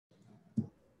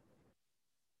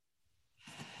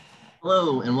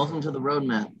Hello, and welcome to the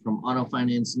Roadmap from Auto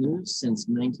Finance News. Since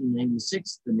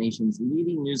 1996, the nation's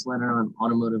leading newsletter on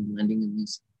automotive lending and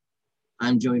leasing.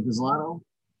 I'm Joey Pizzolato,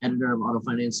 editor of Auto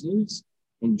Finance News,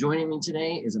 and joining me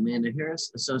today is Amanda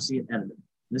Harris, associate editor.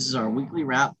 This is our weekly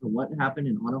wrap for what happened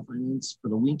in auto finance for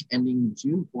the week ending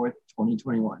June 4th,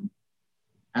 2021.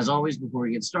 As always, before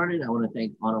we get started, I want to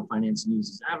thank Auto Finance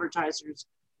News' advertisers,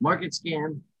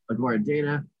 MarketScan, Agora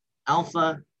Data,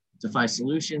 Alpha, Defy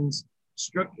Solutions,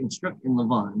 Strzok and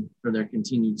Levon for their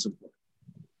continued support.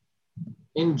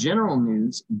 In general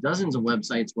news, dozens of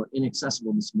websites were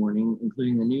inaccessible this morning,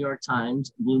 including the New York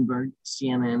Times, Bloomberg,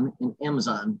 CNN, and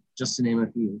Amazon, just to name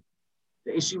a few.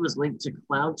 The issue was linked to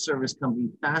cloud service company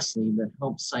Fastly that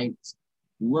helps sites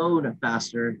load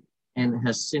faster and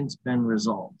has since been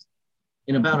resolved.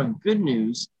 In about of good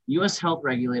news, U.S. health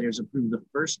regulators approved the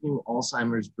first new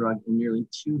Alzheimer's drug in nearly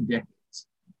 2 decades.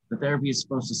 The therapy is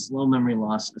supposed to slow memory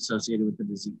loss associated with the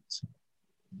disease.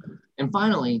 And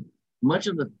finally, much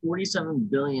of the $47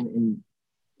 billion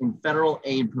in federal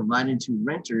aid provided to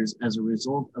renters as a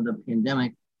result of the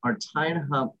pandemic are tied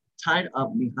up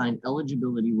behind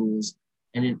eligibility rules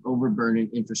and an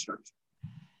overburdened infrastructure.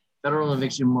 Federal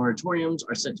eviction moratoriums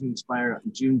are set to expire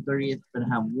on June 30th, but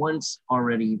have once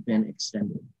already been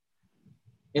extended.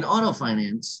 In auto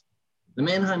finance, the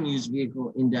Manheim Used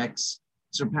Vehicle Index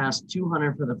surpassed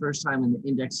 200 for the first time in the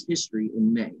index history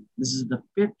in May. This is the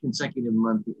 5th consecutive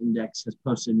month the index has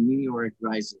posted meteoric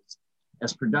rises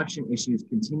as production issues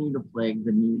continue to plague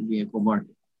the new vehicle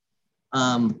market.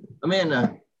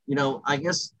 Amanda, I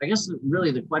guess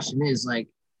really the question is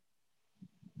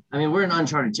we're in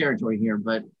uncharted territory here,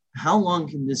 but how long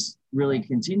can this really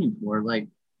continue for? I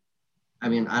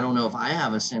don't know if I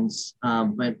have a sense,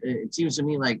 but it seems to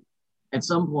me like at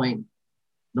some point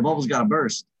the bubble's got to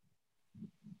burst.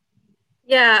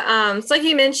 Yeah, so like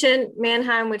you mentioned,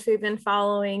 Manheim, which we've been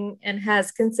following and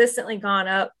has consistently gone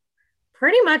up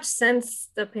pretty much since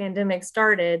the pandemic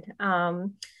started,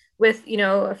 with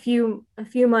a few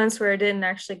months where it didn't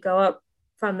actually go up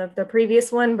from the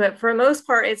previous one, but for the most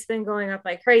part, it's been going up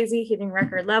like crazy, hitting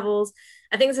record levels.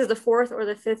 I think this is the 4th or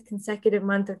the 5th consecutive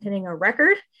month of hitting a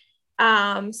record.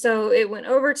 So it went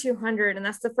over 200, and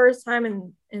that's the first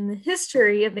time in the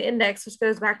history of the index, which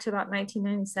goes back to about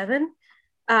 1997.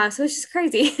 So it's just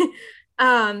crazy.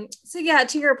 So yeah,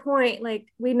 to your point,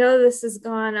 we know this has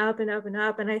gone up and up and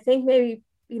up. And I think maybe,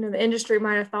 the industry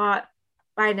might have thought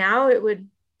by now it would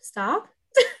stop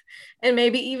and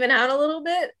maybe even out a little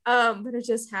bit. But it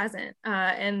just hasn't.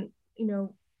 And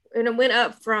it went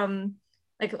up from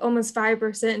almost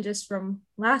 5% just from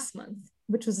last month,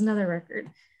 which was another record.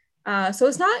 So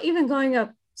it's not even going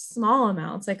up small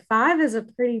amounts. 5 is a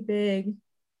pretty big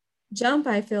jump,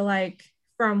 I feel like,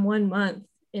 from 1 month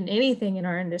in anything in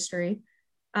our industry.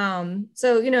 So,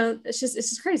 it's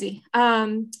just crazy.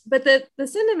 But the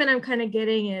sentiment I'm kind of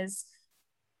getting is,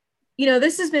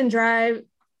 this has been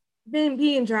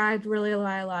being driven really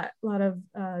by a lot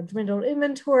of dwindled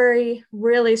inventory,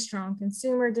 really strong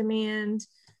consumer demand.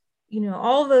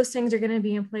 All of those things are going to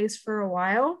be in place for a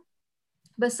while.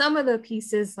 But some of the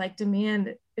pieces like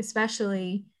demand,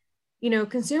 especially,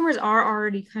 consumers are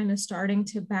already kind of starting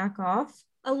to back off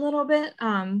a little bit.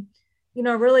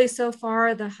 Really so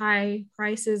far, the high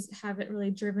prices haven't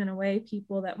really driven away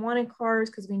people that wanted cars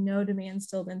because we know demand's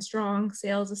still been strong.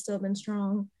 Sales have still been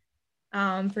strong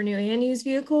for new and used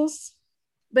vehicles.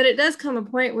 But it does come a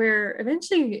point where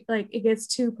eventually it gets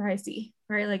too pricey,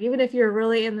 right? Even if you're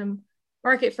really in the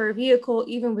market for a vehicle,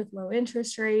 even with low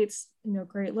interest rates,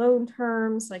 great loan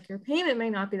terms, your payment may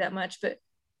not be that much, but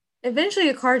eventually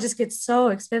a car just gets so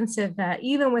expensive that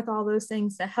even with all those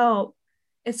things to help,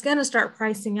 it's going to start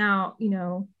pricing out,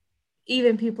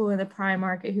 even people in the prime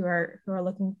market who are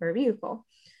looking for a vehicle.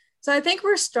 So I think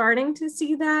we're starting to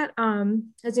see that.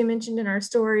 As you mentioned in our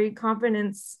story,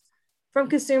 confidence from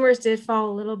consumers did fall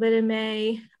a little bit in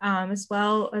May, as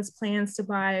well as plans to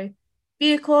buy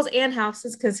vehicles and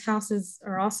houses, because houses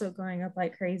are also going up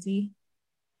like crazy.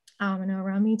 I know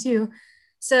around me too.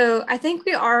 So I think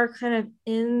we are kind of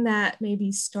in that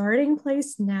maybe starting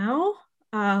place now.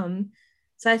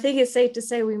 So I think it's safe to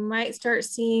say we might start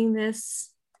seeing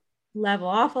this level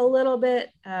off a little bit.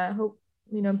 Hope,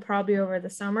 probably over the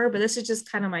summer, but this is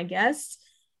just kind of my guess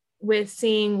with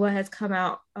seeing what has come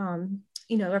out,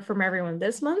 from everyone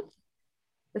this month.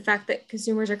 The fact that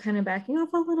consumers are kind of backing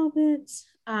off a little bit,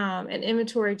 and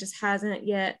inventory just hasn't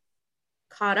yet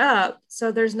caught up.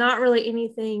 So there's not really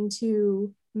anything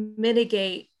to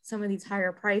mitigate some of these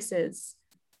higher prices.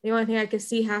 The only thing I could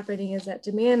see happening is that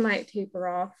demand might taper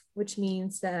off, which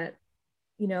means that,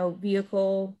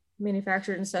 vehicle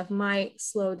manufacturers and stuff might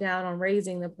slow down on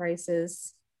raising the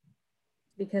prices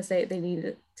because they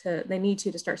need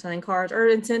to start selling cars, or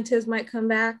incentives might come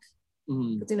back.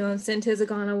 Mm-hmm. Because incentives have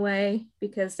gone away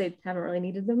because they haven't really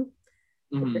needed them.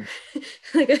 Mm-hmm.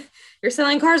 Like, if you're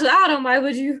selling cars without them, why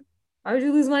would you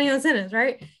lose money on incentives,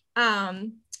 right?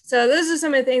 So those are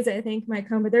some of the things that I think might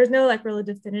come, but there's no like really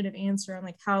definitive answer on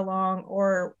like how long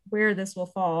or where this will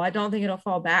fall. I don't think it'll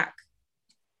fall back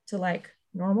to like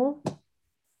normal,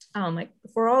 like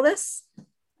before all this.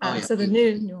 So the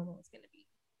new normal is going to be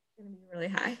really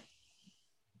high.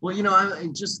 Well,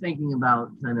 I'm just thinking about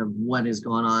kind of what has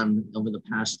gone on over the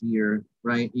past year,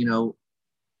 right?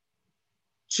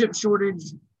 Chip shortage.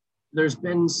 There's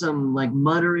been some like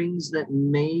mutterings that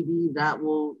maybe that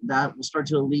will start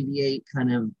to alleviate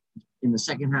kind of in the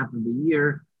second half of the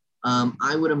year.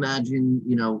 I would imagine,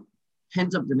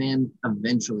 pent up demand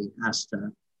eventually has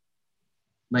to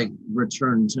like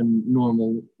return to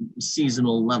normal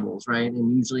seasonal levels, right?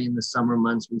 And usually in the summer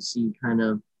months, we see kind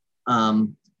of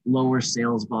lower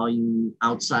sales volume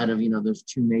outside of, those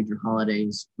two major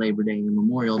holidays, Labor Day and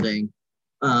Memorial Day.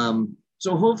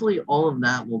 So hopefully all of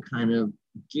that will kind of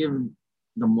give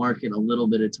the market a little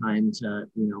bit of time to,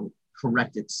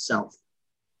 correct itself.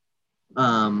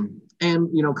 And,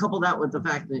 couple that with the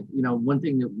fact that, one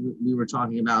thing that we were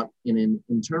talking about in an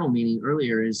internal meeting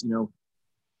earlier is,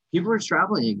 people are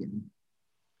traveling again.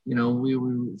 We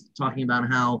were talking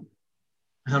about how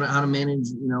to manage,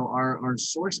 our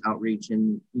source outreach.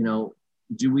 And,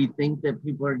 do we think that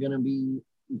people are going to be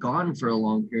gone for a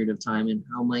long period of time? And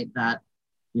how might that,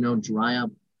 dry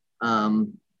up,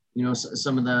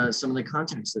 some of the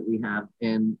contacts that we have?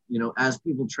 And, as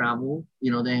people travel,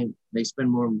 they spend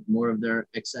more of their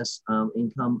excess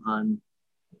income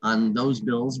on those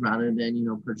bills rather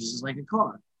than, purchases like a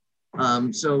car.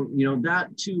 So,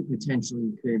 that too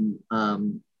potentially could,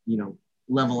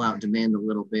 level out demand a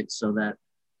little bit so that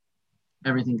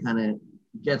everything kind of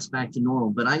gets back to normal.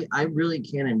 But I really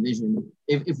can't envision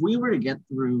if we were to get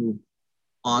through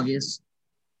August,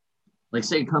 like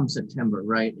say come September,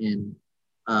 right? And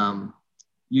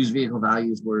used vehicle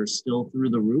values were still through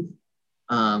the roof.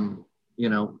 I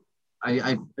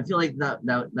feel like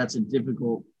that's a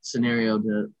difficult scenario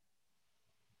to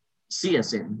see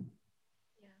us in.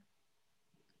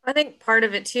 I think part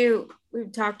of it too,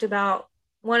 we've talked about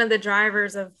one of the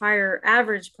drivers of higher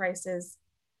average prices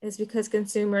is because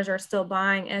consumers are still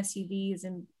buying SUVs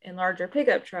and larger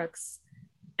pickup trucks.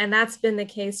 And that's been the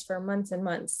case for months and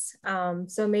months.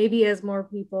 So maybe as more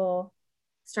people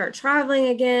start traveling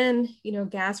again,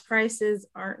 gas prices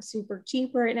aren't super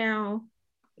cheap right now.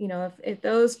 If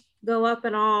those go up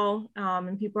at all,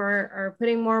 and people are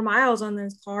putting more miles on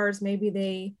those cars, maybe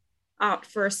they opt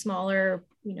for a smaller,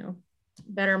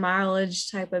 better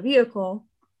mileage type of vehicle,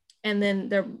 and then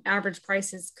their average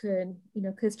prices could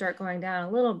start going down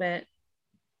a little bit.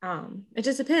 It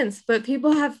just depends, but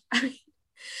people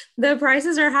the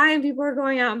prices are high and people are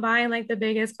going out and buying like the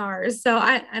biggest cars. So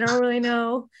I don't really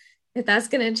know if that's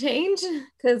going to change,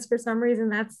 because for some reason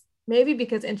that's maybe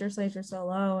because interest rates are so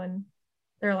low and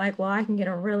they're like, well, I can get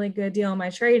a really good deal on my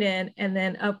trade-in and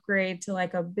then upgrade to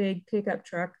like a big pickup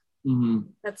truck. Mm-hmm.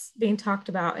 That's being talked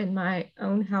about in my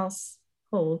own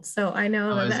household. So I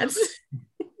know that's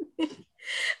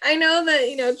I know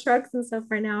that, trucks and stuff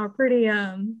right now are pretty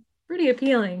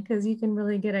appealing because you can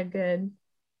really get a good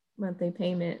monthly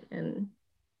payment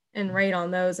and rate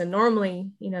on those. And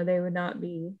normally, they would not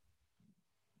be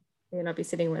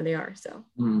sitting where they are. So.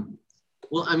 Mm.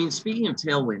 Well, I mean, speaking of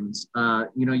tailwinds,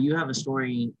 you have a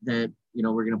story that,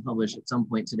 we're going to publish at some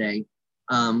point today,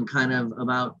 kind of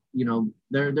about,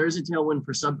 there's a tailwind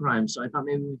for subprime. So I thought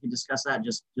maybe we could discuss that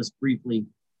just briefly.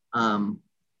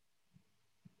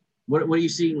 What are you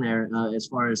seeing there as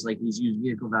far as like these used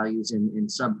vehicle values in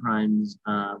subprime's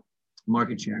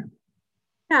market share?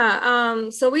 Yeah,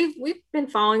 so we've been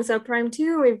following subprime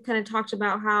too. We've kind of talked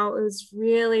about how it was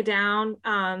really down.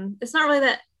 It's not really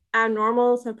that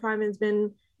abnormal. Subprime has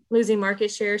been losing market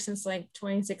share since like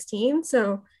 2016.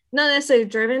 So not necessarily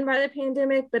driven by the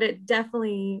pandemic, but it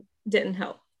definitely didn't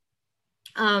help.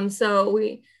 So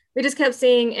we just kept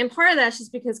seeing, and part of that's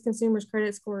just because consumers'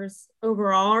 credit scores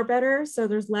overall are better. So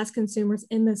there's less consumers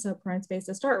in the subprime space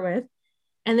to start with.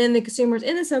 And then the consumers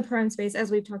in the subprime space,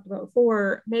 as we've talked about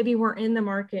before, maybe weren't in the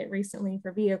market recently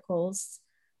for vehicles.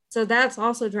 So that's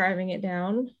also driving it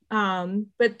down.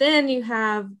 But then you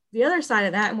have the other side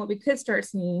of that, and what we could start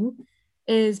seeing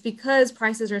is because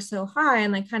prices are so high,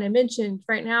 and like kind of mentioned,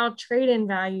 right now, trade-in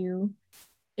value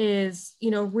is,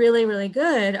 really, really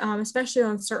good, especially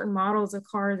on certain models of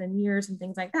cars and years and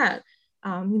things like that.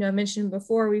 I mentioned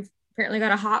before, we've apparently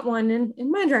got a hot one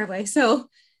in my driveway. So,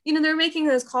 they're making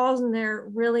those calls and they're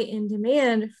really in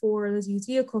demand for those used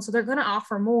vehicles. So they're going to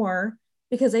offer more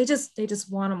because they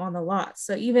just want them on the lot.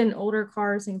 So even older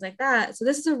cars, things like that. So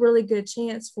this is a really good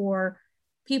chance for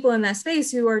people in that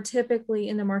space who are typically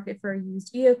in the market for a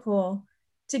used vehicle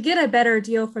to get a better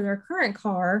deal for their current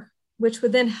car, which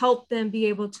would then help them be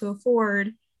able to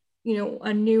afford,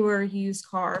 a newer used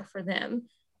car for them.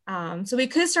 So we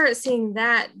could start seeing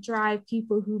that drive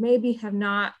people who maybe have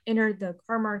not entered the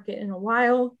car market in a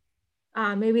while.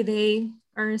 Maybe they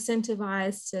are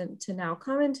incentivized to now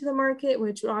come into the market,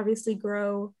 which will obviously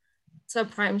grow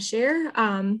subprime share.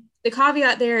 The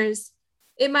caveat there is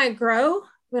it might grow,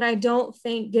 but I don't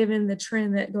think, given the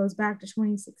trend that goes back to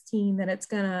 2016, that it's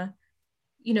gonna,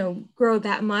 grow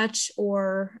that much,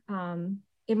 or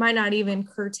it might not even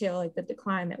curtail like the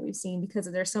decline that we've seen,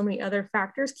 because there's so many other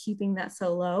factors keeping that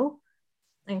so low.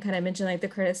 And kind of mentioned like the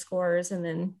credit scores and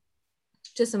then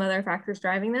just some other factors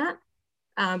driving that.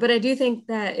 But I do think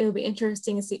that it will be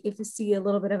interesting to see if we see a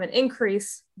little bit of an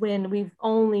increase when we've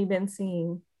only been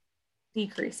seeing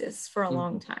decreases for a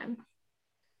long time.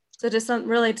 So just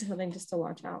something just to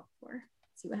watch out for,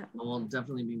 see what happens. We'll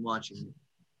definitely be watching.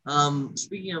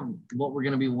 Speaking of what we're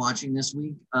going to be watching this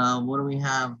week, what do we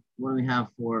have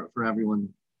for everyone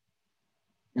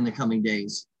in the coming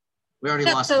days? We already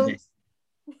lost a day.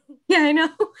 Yeah,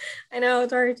 I know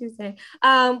it's already Tuesday.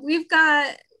 We've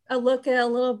got a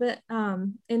little bit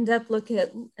in-depth look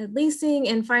at leasing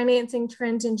and financing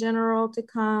trends in general to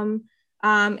come.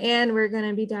 And we're going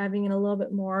to be diving in a little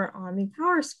bit more on the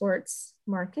power sports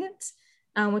market,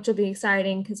 which will be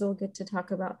exciting because we'll get to talk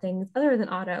about things other than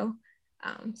auto.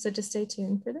 So just stay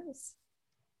tuned for those.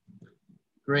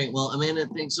 Great. Well, Amanda,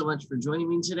 thanks so much for joining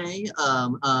me today.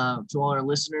 To all our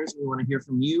listeners, we want to hear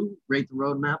from you. Rate the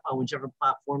roadmap on whichever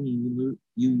platform you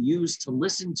use to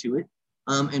listen to it,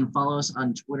 and follow us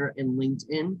on Twitter and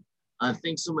LinkedIn.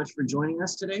 Thanks so much for joining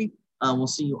us today. We'll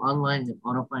see you online at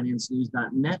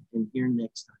autofinancenews.net and here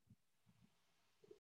next time.